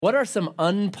What are some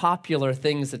unpopular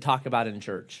things to talk about in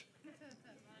church?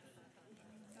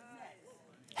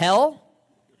 Hell?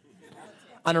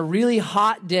 On a really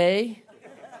hot day,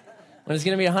 when it's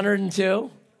going to be 102,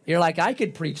 you're like, I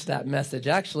could preach that message,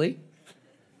 actually.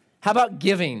 How about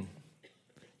giving?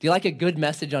 Do you like a good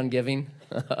message on giving?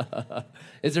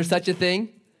 Is there such a thing?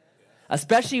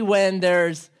 Especially when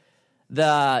there's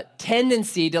the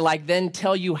tendency to then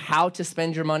tell you how to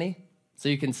spend your money so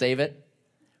you can save it.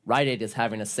 Rite Aid is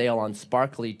having a sale on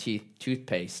sparkly teeth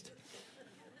toothpaste.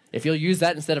 If you'll use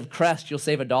that instead of Crest, you'll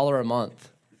save $1 a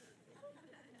month.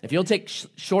 If you'll take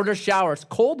shorter showers,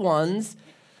 cold ones,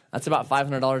 that's about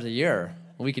 $500 a year.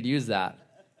 We could use that.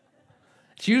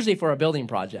 It's usually for a building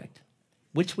project,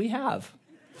 which we have.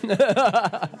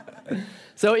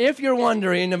 So if you're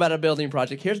wondering about a building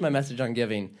project, here's my message on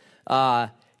giving.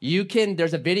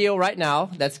 There's a video right now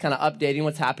that's kind of updating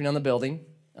what's happening on the building.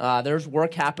 There's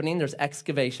work happening. There's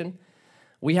excavation.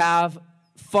 We have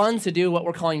funds to do what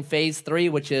we're calling phase 3,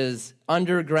 which is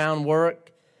underground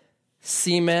work,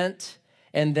 cement,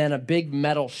 and then a big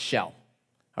metal shell.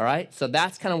 All right? So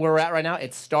that's kind of where we're at right now.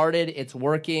 It's started. It's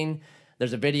working.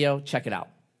 There's a video. Check it out.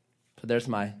 So there's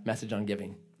my message on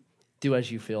giving. Do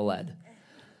as you feel led.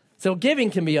 So giving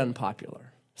can be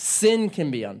unpopular. Sin can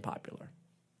be unpopular.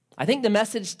 I think the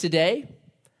message today,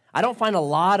 I don't find a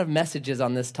lot of messages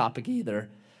on this topic either.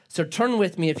 So turn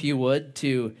with me, if you would,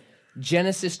 to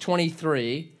Genesis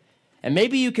 23, and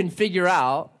maybe you can figure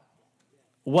out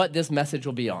what this message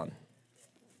will be on.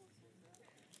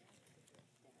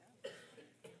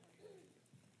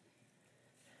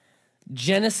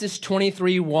 Genesis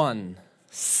 23:1.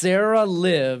 Sarah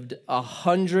lived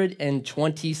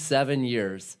 127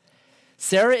 years.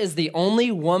 Sarah is the only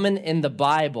woman in the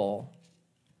Bible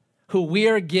who we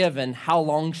are given how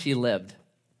long she lived.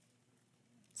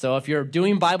 So if you're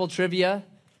doing Bible trivia,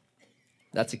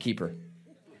 that's a keeper.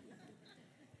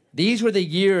 These were the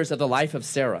years of the life of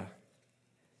Sarah.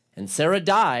 And Sarah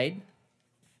died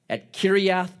at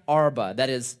Kiriath Arba, that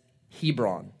is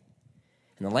Hebron,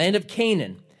 in the land of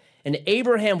Canaan. And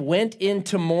Abraham went in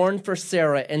to mourn for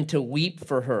Sarah and to weep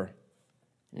for her.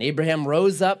 And Abraham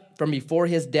rose up from before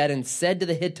his dead and said to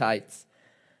the Hittites,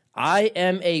 I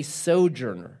am a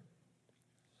sojourner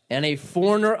and a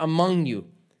foreigner among you.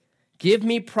 Give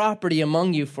me property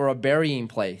among you for a burying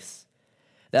place,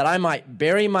 that I might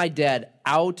bury my dead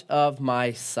out of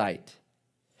my sight.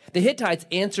 The Hittites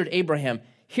answered Abraham,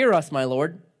 Hear us, my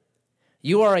lord.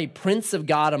 You are a prince of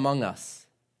God among us.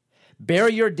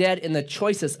 Bury your dead in the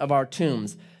choicest of our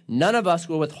tombs. None of us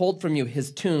will withhold from you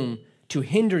his tomb to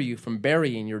hinder you from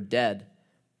burying your dead.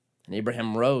 And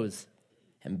Abraham rose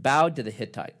and bowed to the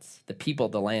Hittites, the people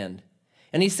of the land.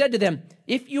 And he said to them,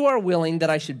 If you are willing that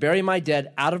I should bury my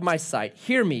dead out of my sight,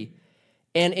 hear me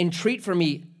and entreat for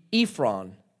me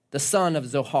Ephron, the son of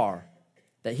Zohar,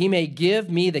 that he may give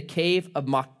me the cave of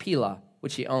Machpelah,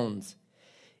 which he owns.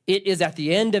 It is at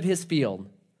the end of his field.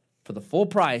 For the full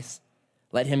price,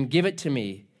 let him give it to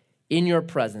me in your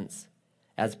presence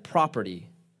as property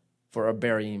for a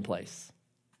burying place.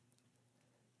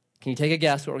 Can you take a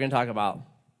guess what we're going to talk about?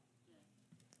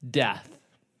 Death.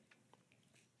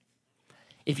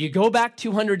 If you go back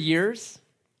 200 years,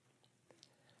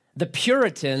 the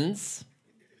Puritans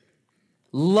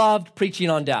loved preaching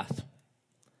on death.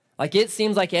 It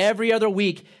seems like every other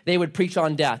week they would preach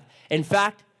on death. In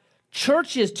fact,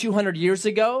 churches 200 years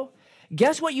ago,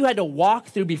 guess what you had to walk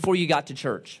through before you got to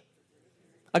church?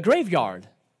 A graveyard.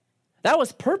 That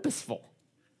was purposeful.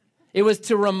 It was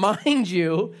to remind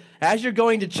you, as you're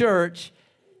going to church,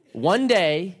 one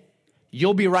day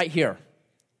you'll be right here.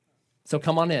 So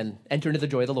come on in, enter into the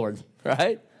joy of the Lord,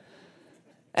 right?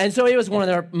 And so it was one of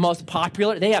their most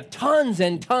popular. They have tons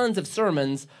and tons of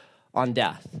sermons on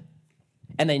death.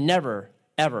 And they never,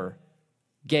 ever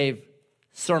gave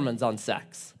sermons on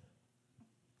sex.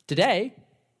 Today,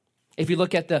 if you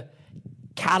look at the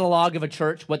catalog of a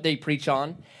church, what they preach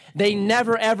on, they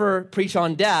never, ever preach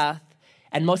on death,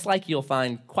 and most likely you'll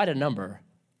find quite a number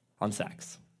on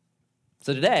sex.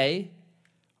 So today,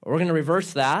 we're going to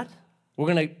reverse that. We're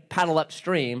going to paddle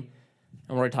upstream,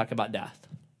 and we're going to talk about death.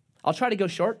 I'll try to go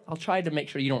short. I'll try to make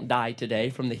sure you don't die today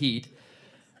from the heat.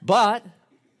 But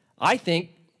I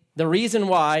think the reason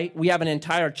why we have an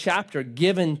entire chapter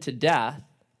given to death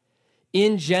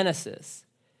in Genesis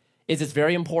is it's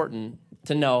very important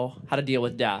to know how to deal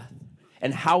with death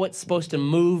and how it's supposed to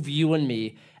move you and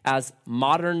me as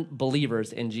modern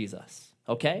believers in Jesus,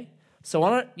 okay? So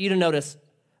I want you to notice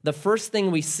the first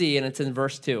thing we see, and it's in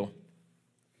verse 2.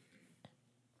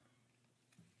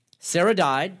 Sarah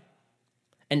died,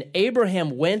 and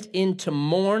Abraham went in to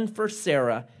mourn for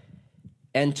Sarah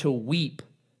and to weep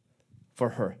for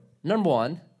her. Number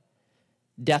one,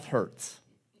 death hurts.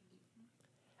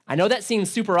 I know that seems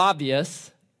super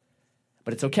obvious,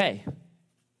 but it's okay.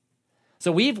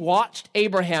 So we've watched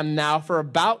Abraham now for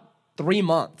about 3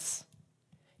 months.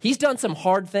 He's done some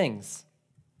hard things.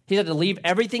 He's had to leave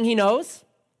everything he knows,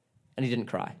 and he didn't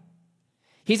cry.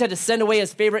 He's had to send away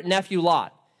his favorite nephew,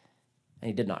 Lot, and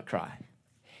he did not cry.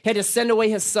 He had to send away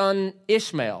his son,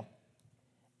 Ishmael,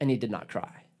 and he did not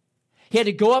cry. He had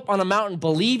to go up on a mountain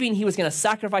believing he was going to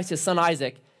sacrifice his son,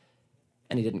 Isaac,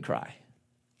 and he didn't cry.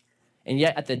 And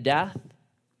yet, at the death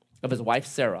of his wife,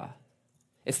 Sarah,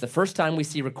 it's the first time we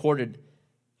see recorded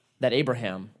that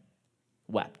Abraham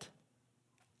wept.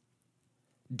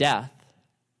 Death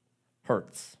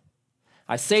hurts.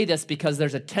 I say this because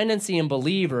there's a tendency in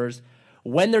believers,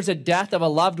 when there's a death of a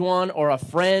loved one or a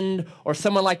friend or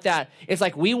someone like that, it's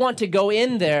like we want to go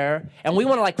in there and we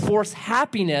want to like force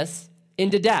happiness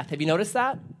into death. Have you noticed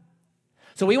that?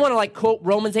 So we want to like quote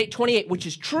Romans 8:28, which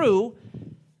is true,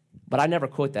 but I never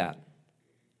quote that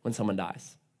when someone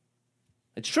dies.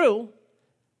 It's true,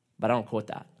 but I don't quote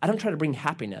that. I don't try to bring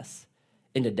happiness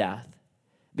into death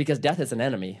because death is an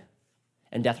enemy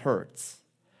and death hurts.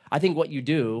 I think what you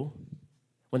do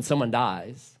when someone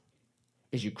dies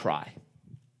is you cry.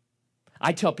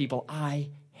 I tell people, I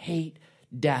hate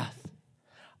death.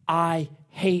 I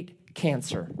hate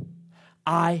cancer.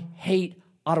 I hate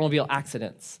automobile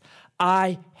accidents.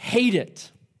 I hate it.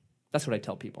 That's what I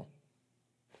tell people.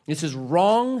 This is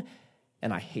wrong,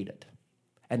 and I hate it.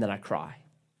 And then I cry.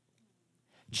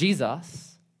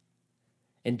 Jesus,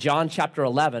 in John chapter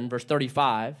 11, verse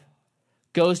 35,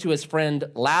 goes to his friend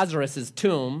Lazarus'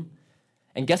 tomb,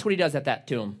 and guess what he does at that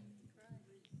tomb?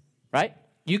 Right?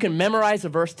 You can memorize a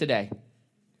verse today.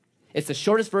 It's the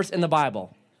shortest verse in the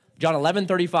Bible. John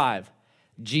 11:35.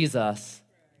 Jesus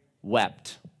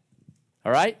wept.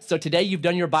 All right? So today you've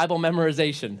done your Bible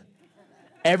memorization.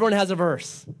 Everyone has a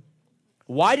verse.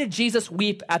 Why did Jesus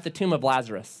weep at the tomb of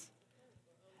Lazarus?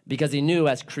 Because he knew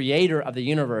as creator of the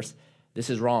universe, this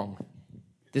is wrong.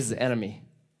 This is an enemy.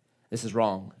 This is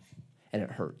wrong. And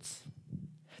it hurts.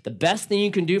 The best thing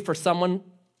you can do for someone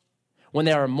when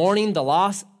they are mourning the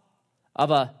loss of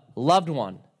a loved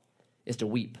one is to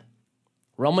weep.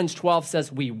 Romans 12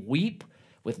 says we weep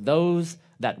with those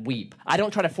that weep. I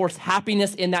don't try to force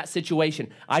happiness in that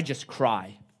situation. I just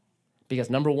cry. Because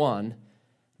number one,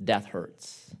 death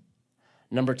hurts.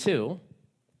 Number two,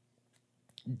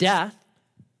 death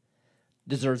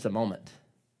deserves a moment.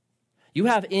 You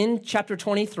have in chapter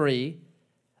 23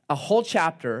 a whole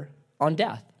chapter on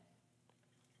death.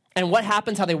 And what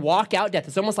happens, how they walk out death.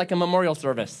 It's almost like a memorial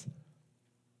service.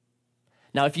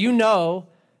 Now, if you know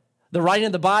the writing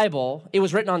of the Bible, it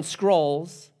was written on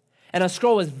scrolls, and a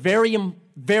scroll was very,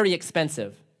 very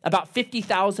expensive. About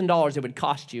 $50,000 it would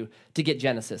cost you to get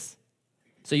Genesis.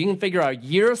 So you can figure out a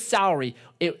year's salary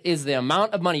is the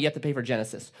amount of money you have to pay for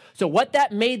Genesis. So what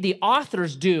that made the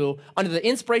authors do under the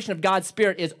inspiration of God's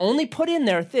Spirit is only put in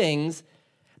there things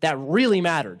that really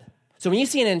mattered. So when you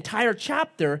see an entire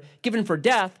chapter given for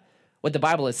death, what the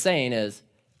Bible is saying is,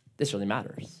 this really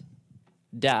matters.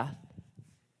 Death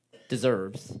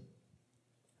deserves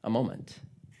a moment.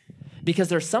 Because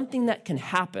there's something that can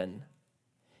happen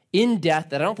in death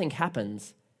that I don't think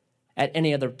happens at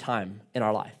any other time in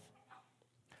our life.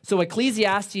 So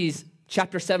Ecclesiastes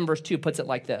chapter 7, verse 2 puts it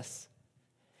like this.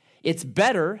 It's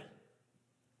better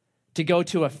to go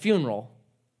to a funeral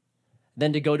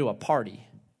than to go to a party.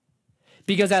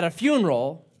 Because at a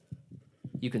funeral,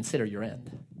 you consider your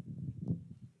end.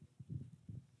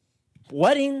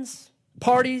 Weddings,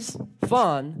 parties,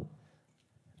 fun,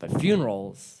 but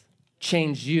funerals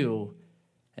change you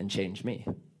and change me.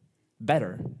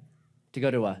 Better to go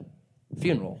to a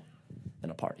funeral than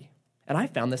a party. And I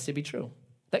found this to be true,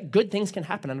 that good things can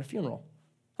happen at a funeral.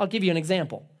 I'll give you an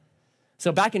example.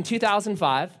 So back in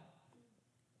 2005,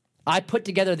 I put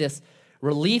together this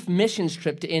relief missions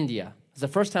trip to India. It was the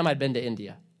first time I'd been to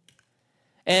India.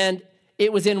 And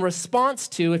it was in response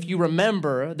to, if you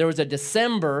remember, there was a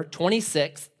December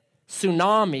 26th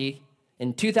tsunami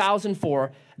in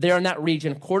 2004 there in that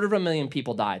region. 250,000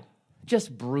 people died.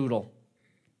 Just brutal.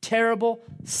 Terrible,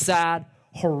 sad,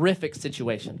 horrific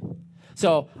situation.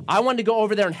 So I wanted to go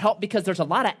over there and help because there's a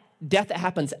lot of death that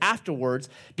happens afterwards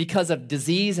because of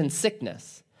disease and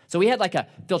sickness. So we had like a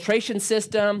filtration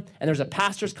system, and there's a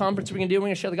pastor's conference we're going to do. We're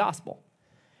going to share the gospel.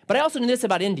 But I also knew this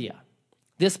about India,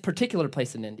 this particular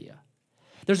place in India.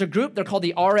 There's a group, they're called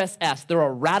the RSS. They're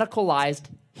a radicalized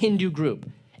Hindu group,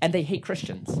 and they hate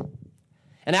Christians.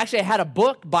 And actually, I had a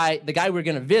book by the guy we were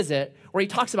going to visit where he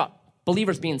talks about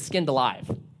believers being skinned alive,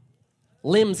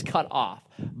 limbs cut off,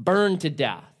 burned to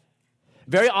death.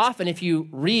 Very often, if you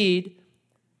read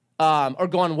or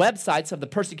go on websites of the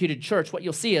persecuted church, what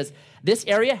you'll see is this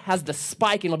area has the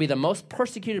spike and will be the most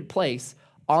persecuted place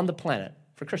on the planet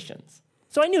for Christians.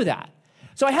 So I knew that.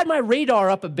 So I had my radar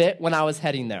up a bit when I was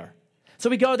heading there. So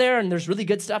we go there, and there's really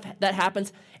good stuff that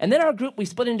happens. And then our group, we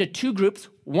split into two groups.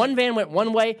 One van went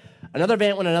one way, another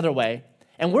van went another way.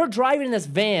 And we're driving in this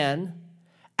van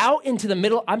out into the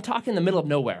middle, I'm talking the middle of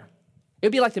nowhere. It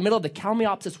would be like the middle of the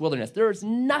Kalmiopsis wilderness. There is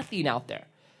nothing out there.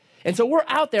 And so we're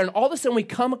out there, and all of a sudden we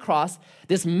come across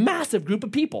this massive group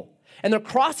of people. And they're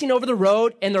crossing over the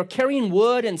road, and they're carrying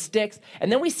wood and sticks.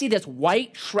 And then we see this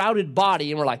white, shrouded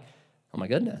body, and we're like, oh my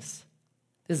goodness,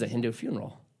 this is a Hindu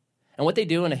funeral. And what they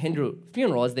do in a Hindu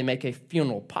funeral is they make a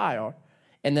funeral pyre,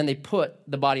 and then they put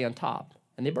the body on top,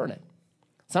 and they burn it.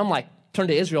 So I'm like, turn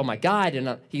to Israel, my guide,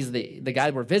 and he's the guy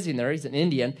we're visiting there. He's an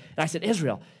Indian. And I said,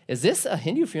 Israel, is this a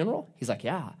Hindu funeral? He's like,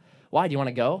 yeah. Why, do you want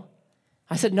to go?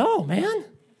 I said, no, man.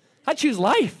 I choose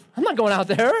life. I'm not going out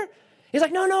there. He's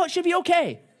like, no, it should be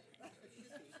okay.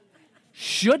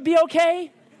 Should be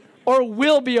okay or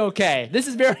will be okay? This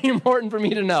is very important for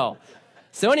me to know.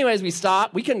 So anyways, we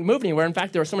stopped. We couldn't move anywhere. In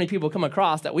fact, there were so many people come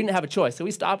across that we didn't have a choice. So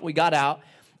we stopped, we got out,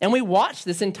 and we watched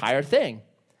this entire thing.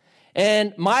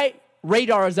 And my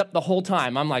radar is up the whole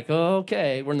time. I'm like,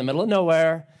 okay, we're in the middle of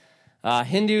nowhere.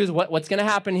 Hindus, what's going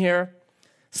to happen here?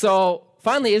 So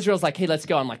finally, Israel's like, hey, let's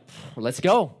go. I'm like, let's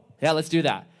go. Yeah, let's do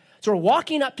that. So we're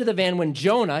walking up to the van when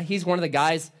Jonah, he's one of the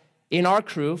guys in our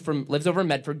crew lives over in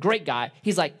Medford, great guy.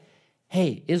 He's like,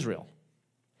 hey, Israel,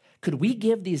 could we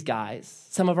give these guys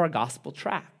some of our gospel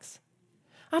tracts?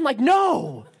 I'm like,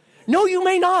 no, you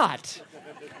may not.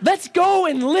 Let's go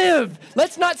and live.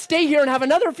 Let's not stay here and have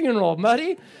another funeral,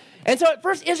 buddy. And so at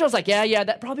first, Israel's like, yeah,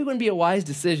 that probably wouldn't be a wise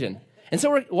decision. And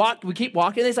so we keep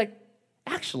walking, and he's like,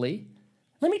 actually,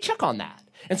 let me check on that.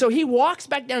 And so he walks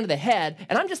back down to the head,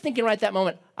 and I'm just thinking right at that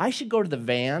moment, I should go to the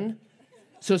van,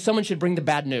 so someone should bring the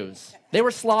bad news. They were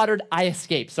slaughtered, I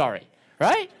escaped, sorry,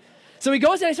 right? So he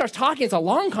goes in and he starts talking. It's a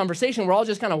long conversation. We're all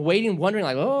just kind of waiting, wondering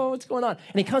like, oh, what's going on?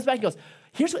 And he comes back and goes,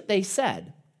 here's what they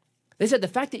said. They said the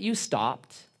fact that you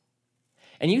stopped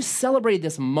and you celebrated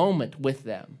this moment with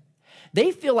them,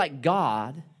 they feel like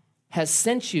God has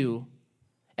sent you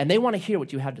and they want to hear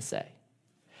what you have to say.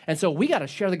 And so we got to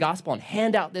share the gospel and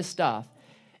hand out this stuff.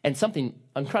 And something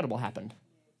incredible happened.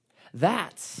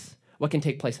 That's what can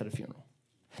take place at a funeral.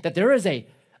 That there is a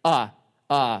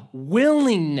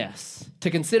willingness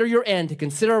to consider your end, to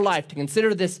consider life, to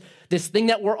consider this thing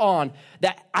that we're on,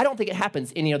 that I don't think it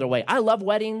happens any other way. I love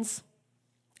weddings,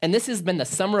 and this has been the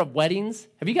summer of weddings.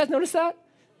 Have you guys noticed that?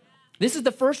 This is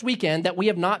the first weekend that we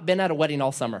have not been at a wedding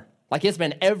all summer. Like it's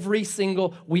been every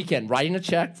single weekend, writing a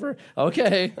check for,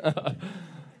 okay.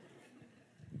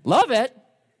 Love it.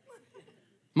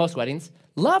 Most weddings.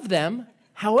 Love them.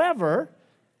 However,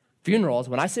 funerals,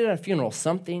 when I sit at a funeral,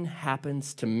 something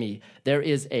happens to me. There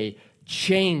is a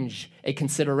change, a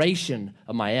consideration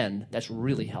of my end that's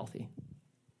really healthy.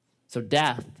 So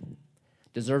death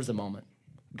deserves a moment.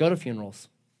 Go to funerals.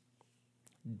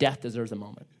 Death deserves a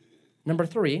moment. Number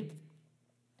 3,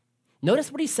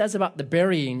 notice what he says about the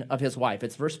burying of his wife.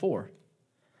 It's verse 4.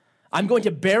 I'm going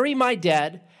to bury my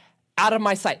dead out of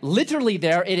my sight. Literally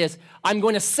there it is, I'm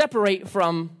going to separate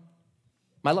from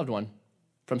my loved one,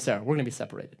 from Sarah. We're going to be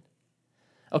separated.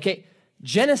 Okay,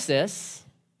 Genesis,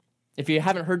 if you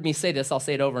haven't heard me say this, I'll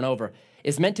say it over and over,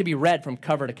 is meant to be read from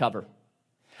cover to cover.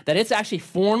 That it's actually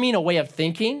forming a way of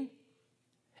thinking,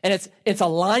 and it's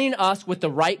aligning us with the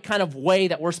right kind of way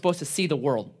that we're supposed to see the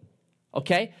world.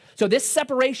 Okay? So this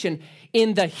separation,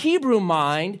 in the Hebrew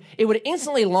mind, it would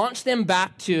instantly launch them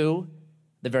back to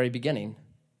the very beginning.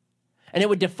 And it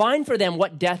would define for them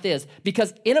what death is.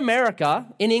 Because in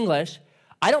America, in English,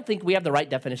 I don't think we have the right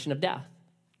definition of death.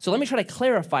 So let me try to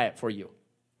clarify it for you.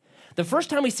 The first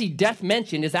time we see death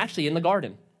mentioned is actually in the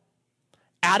garden.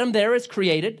 Adam there is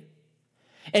created.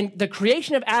 And the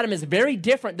creation of Adam is very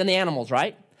different than the animals,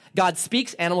 right? God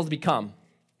speaks, animals become.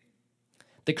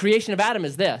 The creation of Adam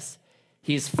is this.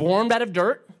 He's formed out of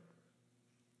dirt.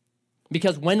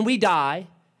 Because when we die,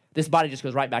 this body just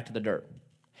goes right back to the dirt.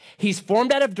 He's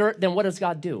formed out of dirt, then what does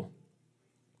God do?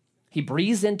 He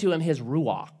breathes into him his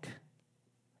ruach.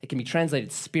 It can be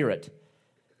translated spirit,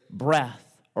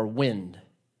 breath, or wind.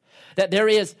 That there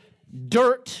is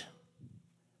dirt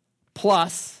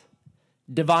plus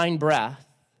divine breath.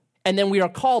 And then we are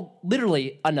called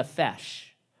literally a nephesh,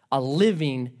 a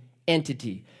living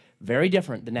entity. Very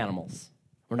different than animals.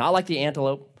 We're not like the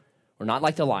antelope. We're not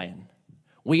like the lion.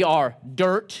 We are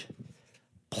dirt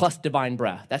plus divine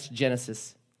breath. That's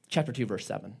Genesis chapter 2, verse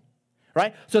 7.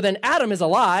 Right? So then Adam is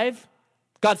alive.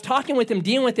 God's talking with him,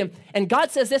 dealing with him. And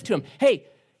God says this to him, hey,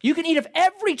 you can eat of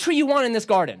every tree you want in this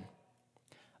garden.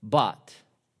 but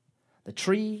the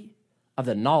tree of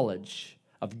the knowledge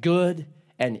of good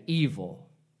and evil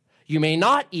you may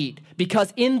not eat,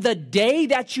 because in the day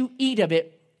that you eat of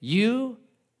it, you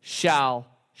shall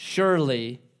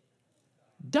surely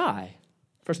die.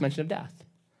 First mention of death.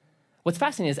 What's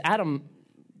fascinating is Adam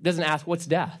doesn't ask, what's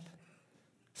death?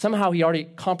 Somehow he already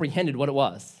comprehended what it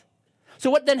was. So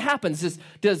what then happens?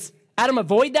 Does Adam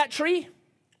avoid that tree?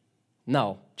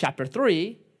 No. Chapter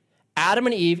 3, Adam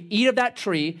and Eve eat of that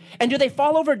tree, and do they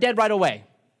fall over dead right away?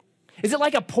 Is it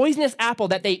like a poisonous apple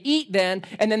that they eat then,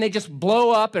 and then they just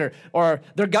blow up, or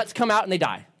their guts come out and they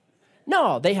die?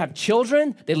 No, they have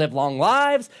children, they live long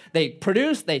lives, they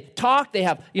produce, they talk, they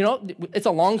have, it's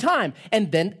a long time.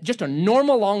 And then just a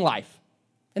normal long life.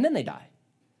 And then they die.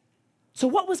 So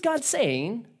what was God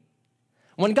saying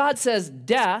when God says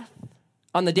death,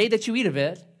 on the day that you eat of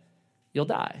it, you'll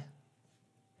die?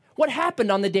 What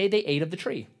happened on the day they ate of the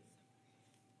tree?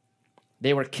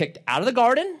 They were kicked out of the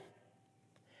garden,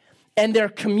 and their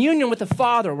communion with the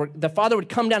Father, where the Father would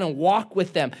come down and walk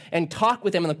with them and talk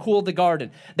with them in the cool of the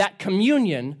garden, that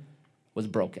communion was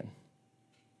broken.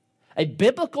 A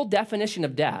biblical definition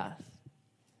of death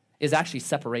is actually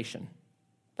separation.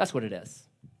 That's what it is.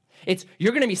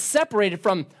 You're going to be separated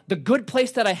from the good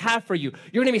place that I have for you.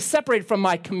 You're going to be separated from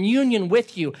my communion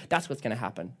with you. That's what's going to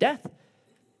happen. Death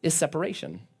is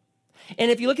separation.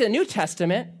 And if you look at the New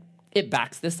Testament, it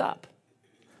backs this up.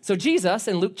 So Jesus,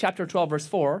 in Luke chapter 12, verse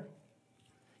 4,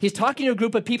 he's talking to a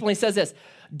group of people, and he says this: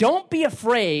 don't be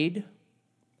afraid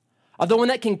of the one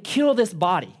that can kill this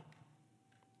body.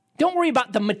 Don't worry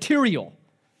about the material.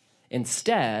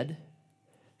 Instead,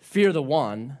 fear the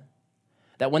one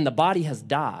that when the body has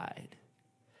died,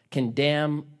 can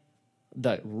damn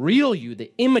the real you,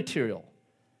 the immaterial,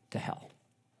 to hell.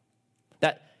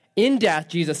 That in death,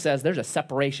 Jesus says, there's a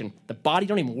separation. The body,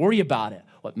 don't even worry about it.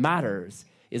 What matters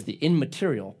is the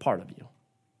immaterial part of you.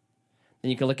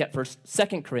 Then you can look at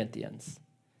 2 Corinthians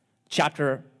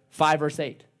chapter 5, verse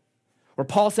 8, where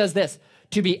Paul says this: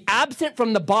 to be absent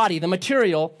from the body, the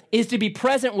material, is to be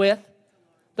present with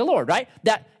the Lord, right?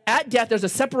 That at death, there's a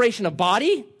separation of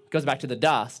body, goes back to the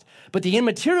dust, but the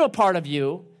immaterial part of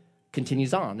you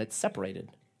continues on. It's separated.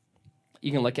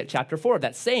 You can look at chapter 4 of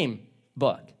that same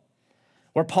book,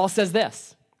 where Paul says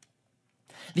this: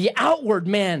 the outward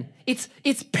man,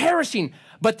 it's perishing,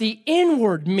 but the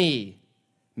inward me,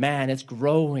 man, it's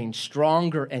growing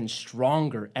stronger and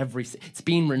stronger it's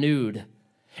being renewed.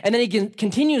 And then he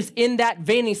continues in that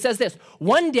vein, and he says this: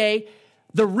 one day,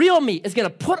 the real me is going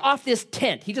to put off this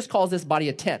tent. He just calls this body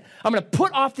a tent. I'm going to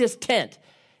put off this tent,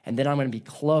 and then I'm going to be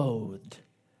clothed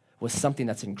with something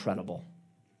that's incredible.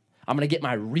 I'm going to get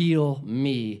my real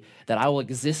me that I will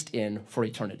exist in for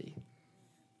eternity,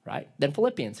 right? Then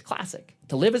Philippians, classic.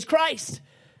 To live is Christ,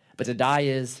 but to die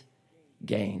is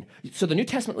gain. So the New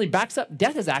Testament really backs up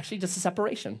death is actually just a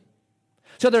separation.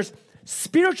 So there's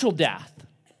spiritual death,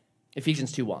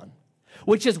 Ephesians 2:1,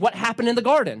 which is what happened in the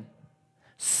garden.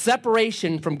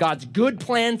 Separation from God's good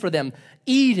plan for them,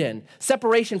 Eden,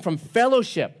 separation from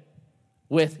fellowship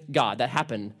with God. That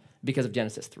happened because of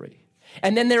Genesis 3.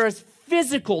 And then there is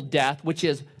physical death, which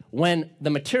is when the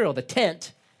material, the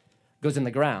tent, goes in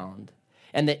the ground,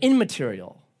 and the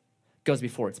immaterial goes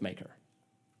before its maker.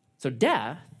 So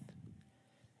death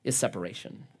is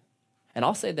separation. And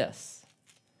I'll say this: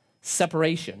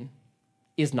 separation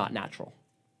is not natural.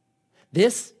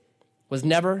 This was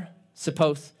never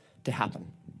supposed to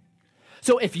happen.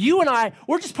 So if you and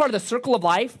we're just part of the circle of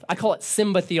life. I call it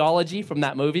Simba theology from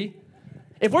that movie.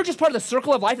 If we're just part of the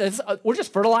circle of life, we're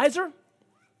just fertilizer,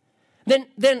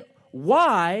 then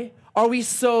why are we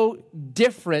so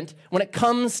different when it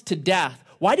comes to death?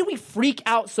 Why do we freak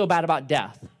out so bad about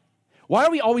death? Why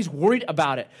are we always worried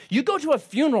about it? You go to a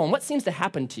funeral, and what seems to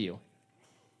happen to you?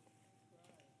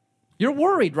 You're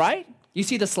worried, right? You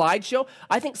see the slideshow?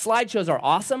 I think slideshows are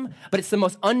awesome, but it's the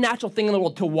most unnatural thing in the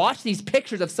world to watch these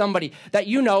pictures of somebody that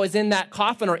you know is in that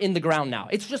coffin or in the ground now.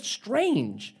 It's just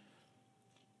strange.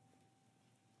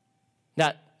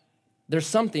 That there's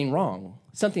something wrong.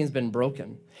 Something's been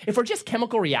broken. If we're just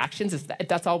chemical reactions, if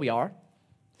that's all we are,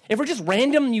 if we're just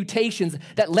random mutations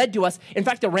that led to us, in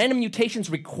fact, the random mutations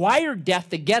required death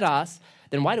to get us,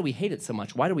 then why do we hate it so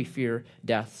much? Why do we fear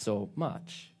death so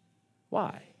much?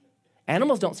 Why?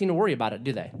 Animals don't seem to worry about it,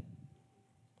 do they?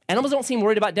 Animals don't seem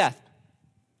worried about death.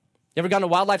 You ever gone to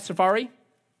wildlife safari?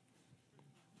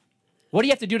 What do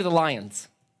you have to do to the lions?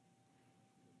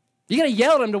 You got to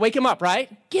yell at them to wake them up, right?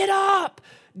 Get up!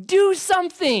 Do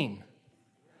something!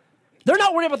 They're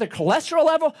not worried about their cholesterol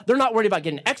level. They're not worried about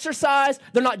getting exercise.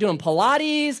 They're not doing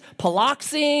Pilates,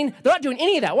 piloxing. They're not doing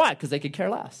any of that. Why? Because they could care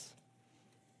less.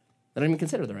 They don't even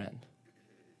consider their end.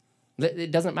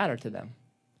 It doesn't matter to them.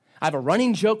 I have a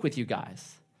running joke with you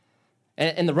guys.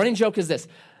 And the running joke is this: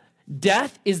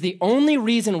 death is the only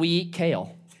reason we eat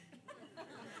kale.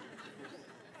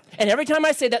 And every time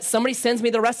I say that, somebody sends me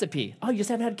the recipe. Oh, you just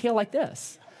haven't had kale like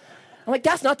this. I'm like,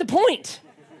 that's not the point.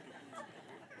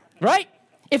 Right?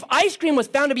 If ice cream was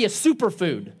found to be a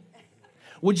superfood,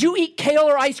 would you eat kale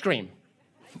or ice cream?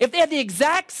 If they had the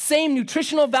exact same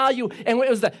nutritional value and it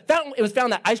was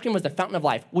found that ice cream was the fountain of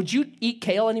life, would you eat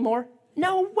kale anymore?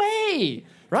 No way,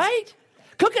 right?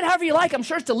 Cook it however you like. I'm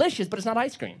sure it's delicious, but it's not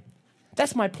ice cream.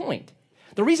 That's my point.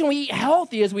 The reason we eat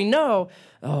healthy is we know,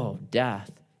 oh,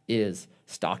 death is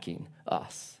stalking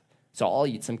us. So I'll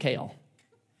eat some kale,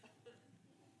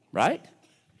 right?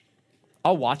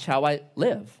 I'll watch how I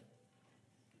live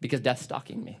because death's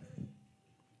stalking me.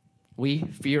 We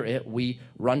fear it. We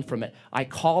run from it. I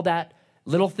call that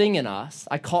little thing in us,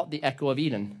 I call it the echo of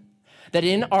Eden. That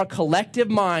in our collective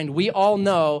mind, we all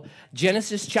know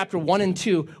Genesis chapter 1 and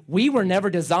 2, we were never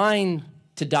designed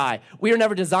to die. We were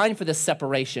never designed for this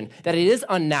separation, that it is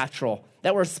unnatural,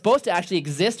 that we're supposed to actually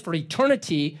exist for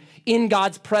eternity in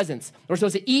God's presence. We're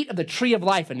supposed to eat of the tree of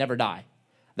life and never die.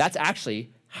 That's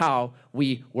actually how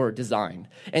we were designed.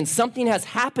 And something has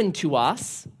happened to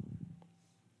us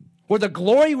where the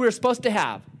glory we were supposed to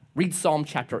have, read Psalm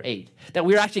chapter 8, that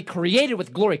we were actually created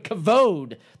with glory,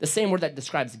 kavod, the same word that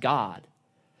describes God,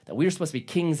 that we were supposed to be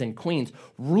kings and queens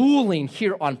ruling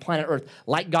here on planet Earth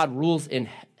like God rules in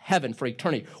heaven for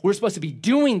eternity. We're supposed to be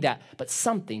doing that, but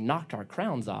something knocked our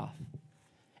crowns off.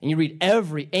 And you read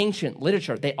every ancient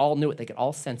literature, they all knew it, they could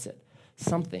all sense it.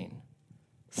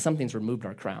 Something's removed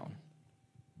our crown.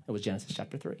 It was Genesis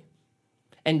chapter 3.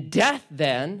 And death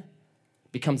then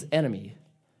becomes enemy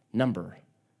number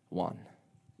 1.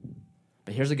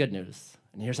 But here's the good news,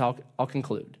 and here's how I'll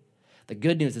conclude. The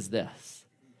good news is this: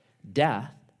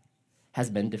 death has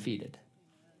been defeated.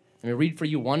 Let me read for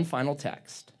you one final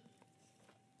text.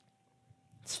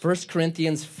 It's 1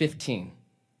 Corinthians 15.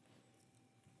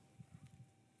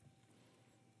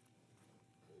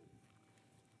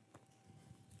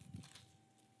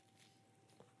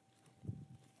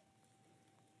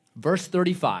 Verse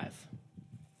 35.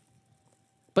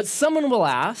 But someone will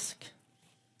ask,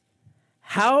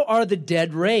 how are the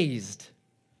dead raised?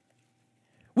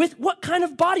 With what kind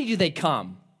of body do they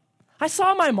come? I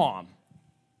saw my mom.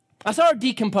 I saw her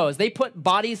decompose. They put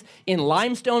bodies in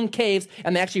limestone caves,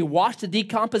 and they actually washed the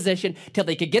decomposition till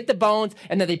they could get the bones,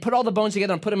 and then they put all the bones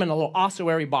together and put them in a little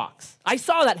ossuary box. I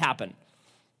saw that happen.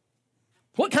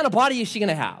 What kind of body is she going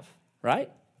to have, right?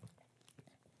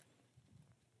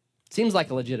 Seems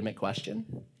like a legitimate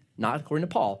question. Not according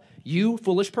to Paul. You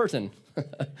foolish person.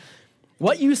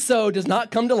 What you sow does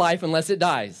not come to life unless it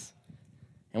dies.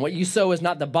 And what you sow is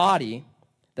not the body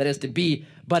that is to be,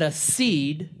 but a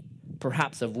seed,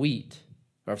 perhaps of wheat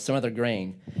or of some other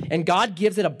grain. And God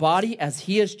gives it a body as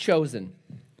he has chosen,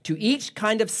 to each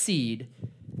kind of seed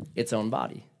its own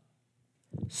body.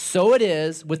 So it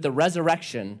is with the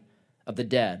resurrection of the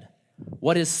dead.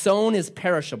 What is sown is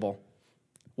perishable.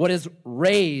 What is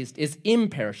raised is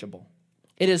imperishable.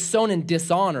 It is sown in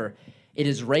dishonor. It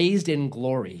is raised in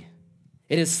glory.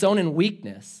 It is sown in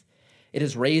weakness. It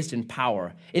is raised in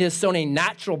power. It is sown a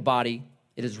natural body.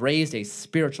 It is raised a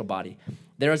spiritual body.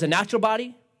 There is a natural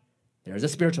body. There is a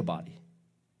spiritual body.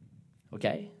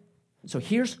 Okay? So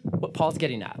here's what Paul's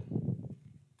getting at.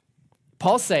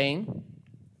 Paul's saying,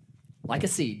 like a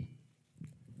seed,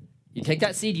 you take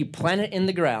that seed, you plant it in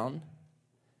the ground,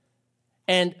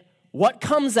 and what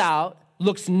comes out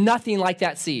looks nothing like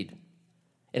that seed.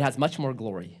 It has much more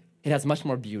glory. It has much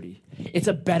more beauty. It's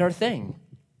a better thing.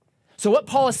 So what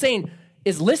Paul is saying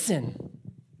is, listen,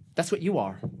 that's what you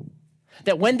are.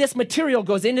 That when this material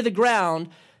goes into the ground,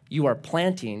 you are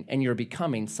planting and you're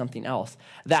becoming something else.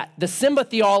 That the Simba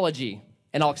theology,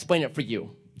 and I'll explain it for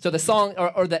you. So the song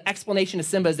or the explanation of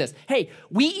Simba is this: hey,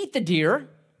 we eat the deer,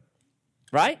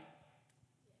 right?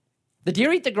 The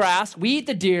deer eat the grass, we eat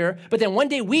the deer, but then one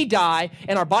day we die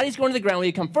and our bodies go into the ground, we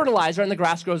become fertilizer and the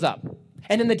grass grows up.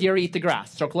 And then the deer eat the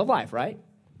grass. Circle of life, right?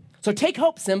 So take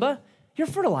hope, Simba. You're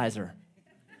fertilizer.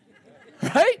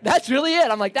 Right? That's really it.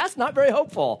 I'm like, that's not very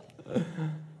hopeful.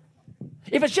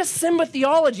 If it's just Simba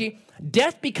theology,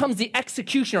 death becomes the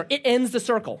executioner. It ends the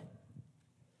circle.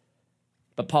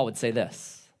 But Paul would say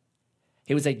this.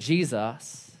 He would say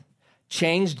Jesus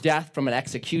changed death from an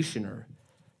executioner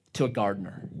to a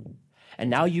gardener. And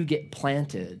now you get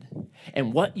planted.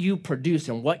 And what you produce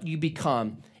and what you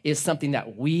become is something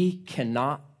that we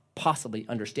cannot possibly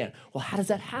understand. Well, how does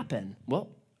that happen? Well,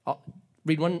 I'll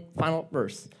read one final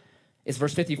verse. It's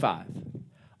verse 55.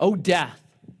 O death,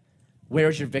 where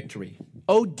is your victory?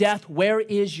 O death, where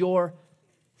is your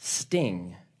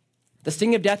sting? The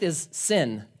sting of death is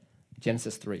sin,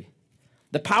 Genesis 3.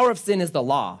 The power of sin is the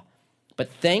law. But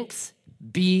thanks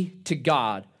be to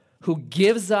God who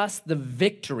gives us the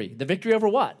victory. The victory over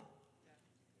what?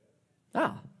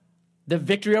 The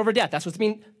victory over death. That's what's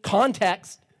mean.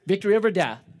 Context, victory over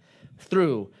death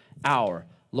through our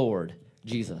Lord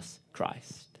Jesus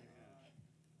Christ.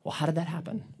 Well, how did that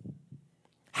happen?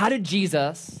 How did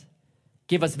Jesus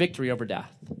give us victory over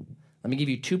death? Let me give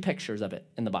you two pictures of it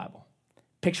in the Bible.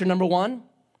 Picture number one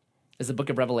is the book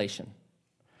of Revelation.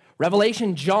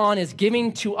 Revelation, John is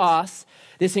giving to us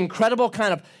this incredible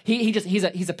kind of,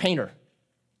 he's a painter.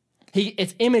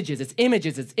 It's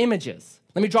images.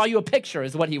 Let me draw you a picture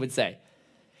is what he would say.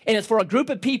 And it's for a group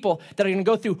of people that are going to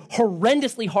go through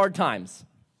horrendously hard times.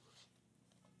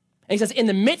 And he says, in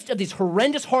the midst of these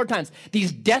horrendous hard times,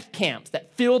 these death camps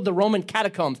that filled the Roman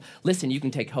catacombs, listen, you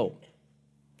can take hope.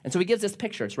 And so he gives this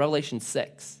picture. It's Revelation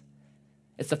 6.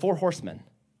 It's the four horsemen.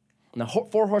 And the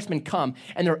four horsemen come,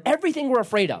 and they're everything we're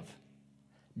afraid of.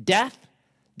 Death,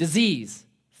 disease,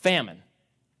 famine.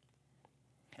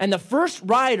 And the first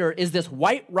rider is this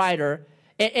white rider,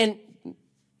 and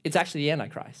it's actually the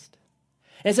Antichrist.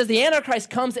 And it says the Antichrist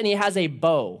comes and he has a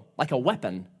bow, like a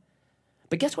weapon.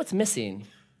 But guess what's missing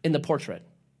in the portrait?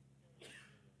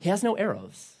 He has no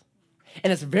arrows.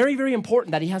 And it's very, very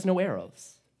important that he has no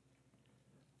arrows.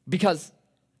 Because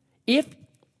if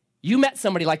you met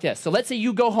somebody like this, so let's say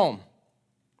you go home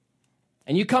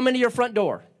and you come into your front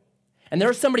door and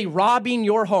there's somebody robbing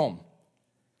your home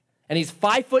and he's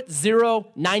 5'0",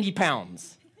 90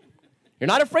 pounds. You're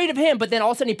not afraid of him, but then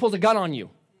all of a sudden he pulls a gun on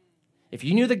you. If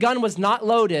you knew the gun was not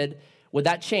loaded, would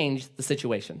that change the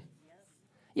situation?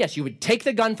 Yes, you would take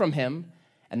the gun from him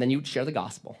and then you would share the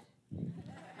gospel.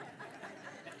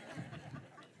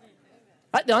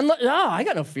 I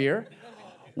got no fear.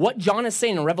 What John is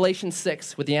saying in Revelation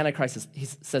 6 with the Antichrist is, he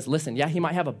says, listen, yeah, he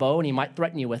might have a bow and he might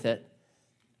threaten you with it,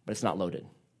 but it's not loaded.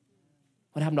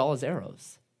 What happened to all his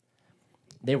arrows?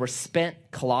 They were spent,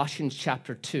 Colossians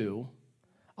chapter 2,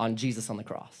 on Jesus on the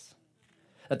cross.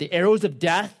 That the arrows of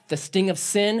death, the sting of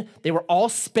sin, they were all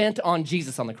spent on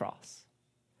Jesus on the cross.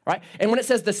 Right? And when it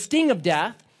says the sting of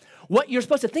death, what you're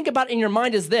supposed to think about in your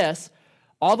mind is this,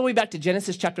 all the way back to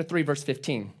Genesis chapter 3, verse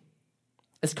 15.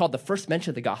 It's called the first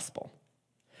mention of the gospel.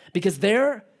 Because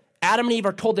there, Adam and Eve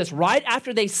are told this right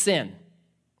after they sin.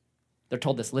 They're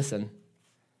told this, listen,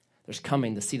 there's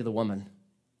coming the seed of the woman.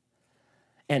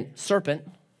 And serpent,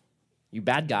 you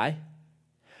bad guy,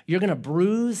 you're going to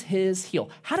bruise his heel.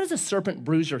 How does a serpent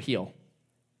bruise your heel?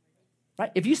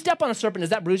 Right? If you step on a serpent, does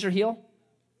that bruise your heel?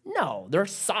 No, they're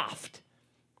soft.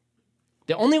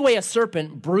 The only way a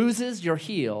serpent bruises your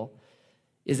heel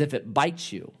is if it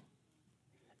bites you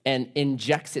and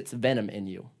injects its venom in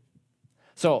you.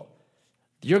 So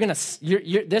this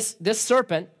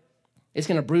serpent is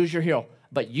going to bruise your heel,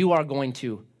 but you are going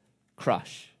to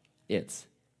crush its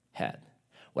head.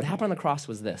 What happened on the cross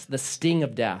was this, the sting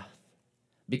of death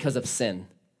because of sin.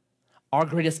 Our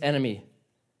greatest enemy,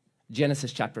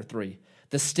 Genesis chapter 3,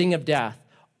 the sting of death,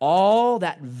 all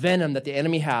that venom that the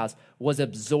enemy has was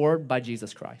absorbed by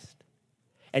Jesus Christ.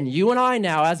 And you and I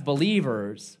now, as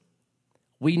believers,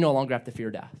 we no longer have to fear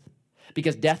death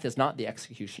because death is not the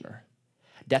executioner.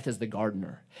 Death is the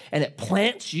gardener. And it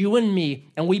plants you and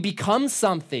me, and we become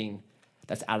something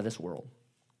that's out of this world.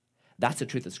 That's the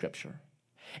truth of Scripture.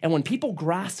 And when people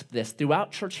grasped this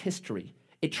throughout church history,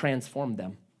 it transformed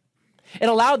them. It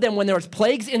allowed them, when there was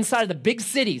plagues inside of the big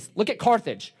cities, look at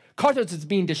Carthage. Carthage is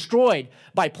being destroyed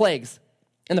by plagues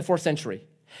in the 4th century.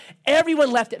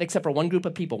 Everyone left it except for one group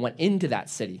of people went into that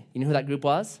city. You know who that group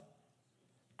was?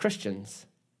 Christians.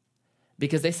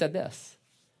 Because they said this,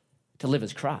 to live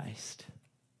is Christ,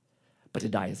 but to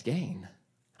die is gain.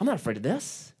 I'm not afraid of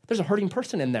this. There's a hurting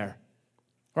person in there,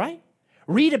 right?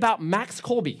 Read about Max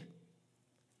Colby.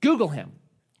 Google him.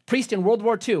 Priest in World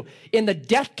War II, in the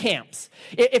death camps.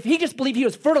 If he just believed he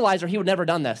was fertilizer, he would never have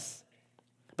done this.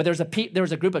 But there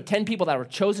was a group of 10 people that were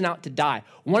chosen out to die.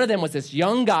 One of them was this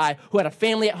young guy who had a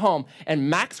family at home, and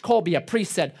Max Colby, a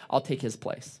priest, said, I'll take his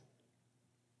place.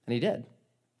 And he did.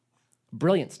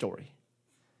 Brilliant story.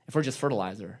 If we're just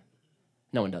fertilizer,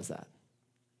 no one does that.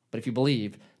 But if you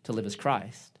believe to live as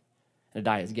Christ and to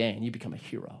die as gain, you become a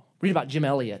hero. Read about Jim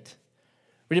Elliot.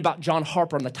 Read about John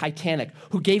Harper on the Titanic,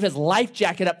 who gave his life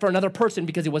jacket up for another person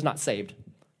because he was not saved.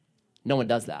 No one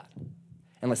does that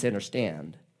unless they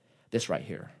understand this right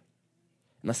here.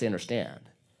 Unless they understand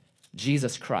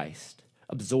Jesus Christ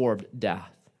absorbed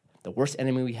death, the worst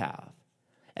enemy we have,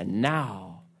 and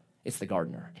now it's the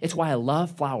gardener. It's why I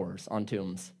love flowers on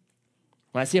tombs.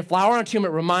 When I see a flower on a tomb,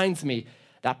 it reminds me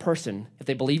that person, if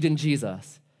they believed in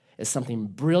Jesus, is something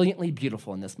brilliantly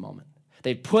beautiful in this moment.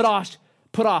 They put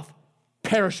off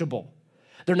perishable.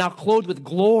 They're now clothed with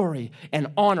glory and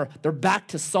honor. They're back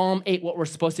to Psalm 8, what we're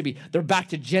supposed to be. They're back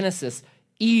to Genesis,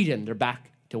 Eden. They're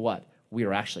back to what we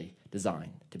are actually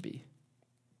designed to be.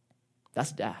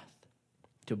 That's death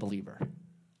to a believer.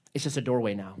 It's just a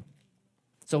doorway now.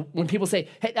 So when people say,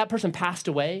 hey, that person passed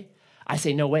away, I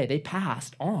say, no way. They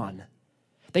passed on.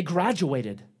 They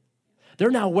graduated.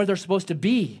 They're now where they're supposed to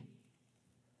be.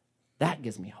 That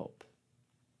gives me hope.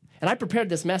 And I prepared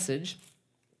this message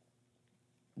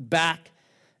back,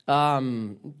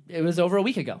 it was over a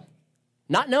week ago,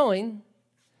 not knowing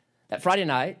that Friday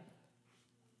night,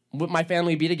 my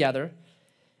family would be together,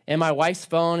 and my wife's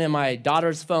phone and my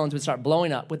daughter's phones would start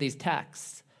blowing up with these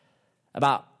texts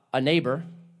about a neighbor,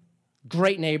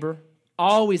 great neighbor,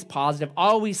 always positive,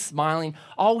 always smiling,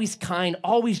 always kind,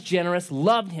 always generous,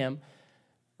 loved him.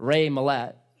 Ray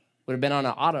Millette would have been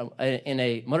in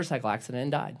a motorcycle accident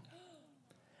and died.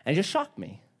 And it just shocked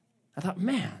me. I thought,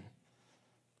 man,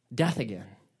 death again.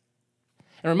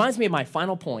 It reminds me of my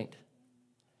final point.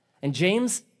 And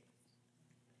James,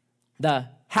 the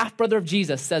half-brother of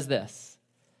Jesus, says this.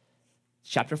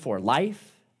 Chapter 4,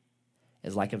 life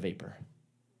is like a vapor.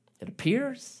 It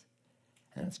appears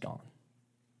and it's gone.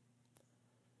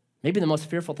 Maybe the most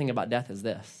fearful thing about death is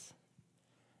this.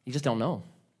 You just don't know.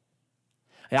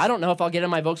 Hey, I don't know if I'll get in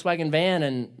my Volkswagen van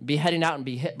and be heading out and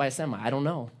be hit by a semi. I don't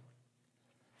know.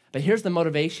 But here's the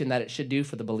motivation that it should do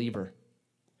for the believer.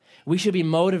 We should be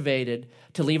motivated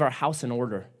to leave our house in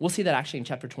order. We'll see that actually in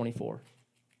chapter 24.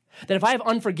 That if I have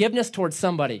unforgiveness towards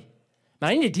somebody,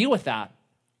 man, I need to deal with that.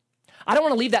 I don't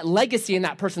want to leave that legacy in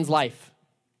that person's life.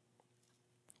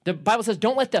 The Bible says,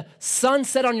 don't let the sun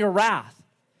set on your wrath.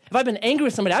 If I've been angry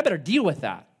with somebody, I better deal with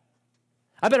that.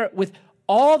 I better, with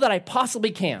all that I possibly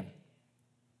can,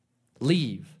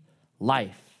 leave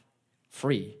life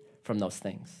free from those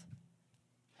things.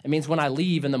 It means when I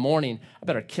leave in the morning, I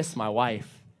better kiss my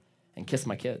wife and kiss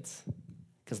my kids,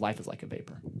 because life is like a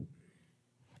vapor.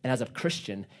 And as a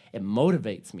Christian, it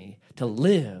motivates me to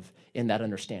live in that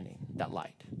understanding, that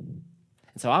light.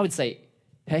 And so I would say,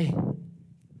 hey,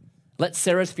 let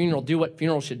Sarah's funeral do what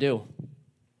funerals should do.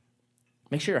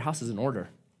 Make sure your house is in order.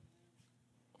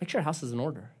 Make sure your house is in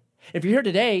order. If you're here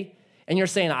today and you're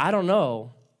saying, I don't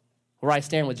know where I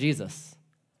stand with Jesus.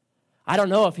 I don't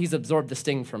know if he's absorbed the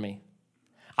sting for me.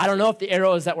 I don't know if the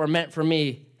arrows that were meant for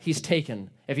me, he's taken.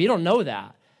 If you don't know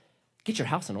that, get your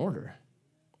house in order.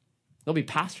 There'll be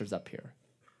pastors up here.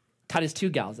 Titus 2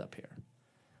 gals up here.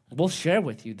 We'll share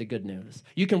with you the good news.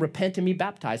 You can repent and be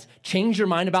baptized. Change your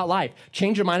mind about life.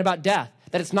 Change your mind about death.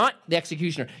 That it's not the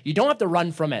executioner. You don't have to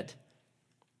run from it.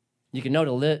 You can know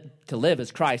to live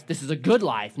as Christ. This is a good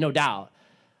life, no doubt.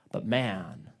 But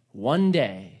man, one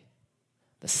day,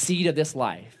 the seed of this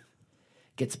life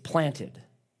gets planted,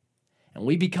 and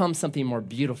we become something more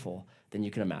beautiful than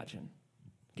you can imagine.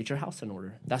 Get your house in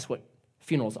order. That's what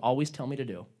funerals always tell me to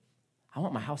do. I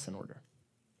want my house in order.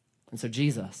 And so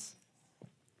Jesus,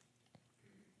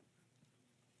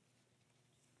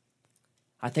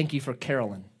 I thank you for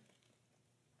Carolyn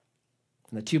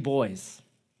and the two boys,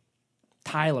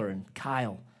 Tyler and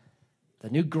Kyle, the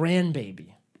new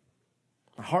grandbaby.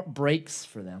 My heart breaks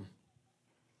for them.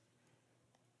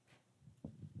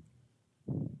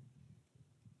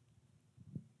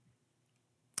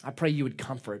 I pray you would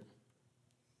comfort.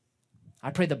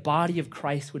 I pray the body of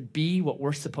Christ would be what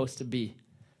we're supposed to be.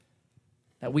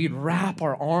 That we'd wrap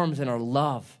our arms and our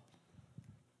love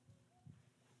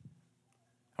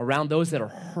around those that are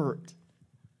hurt.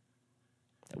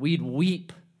 That we'd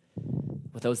weep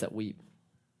with those that weep.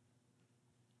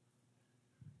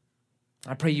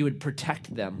 I pray you would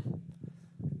protect them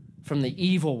from the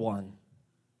evil one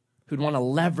who'd want to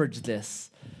leverage this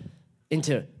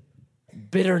into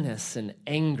bitterness and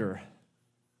anger.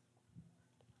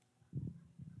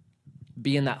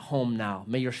 Be in that home now.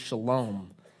 May your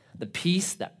shalom, the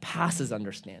peace that passes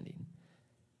understanding,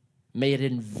 may it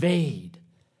invade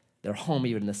their home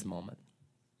even in this moment.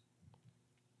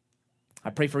 I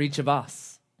pray for each of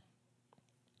us.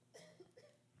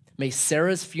 May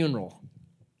Sarah's funeral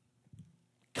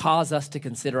cause us to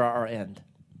consider our end.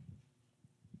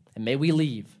 And may we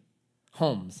leave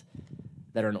homes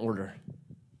that are in order.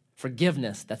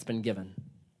 Forgiveness that's been given.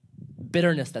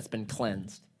 Bitterness that's been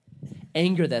cleansed.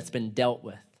 Anger that's been dealt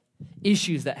with.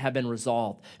 Issues that have been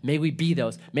resolved. May we be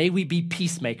those. May we be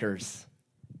peacemakers.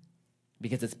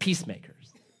 Because it's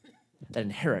peacemakers that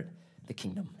inherit the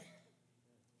kingdom.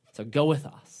 So go with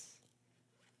us.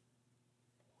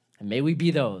 And may we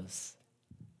be those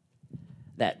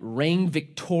that reign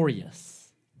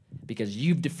victorious because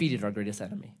you've defeated our greatest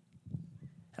enemy.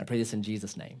 I pray this in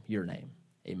Jesus' name, your name.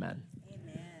 Amen.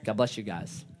 Amen. God bless you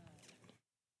guys.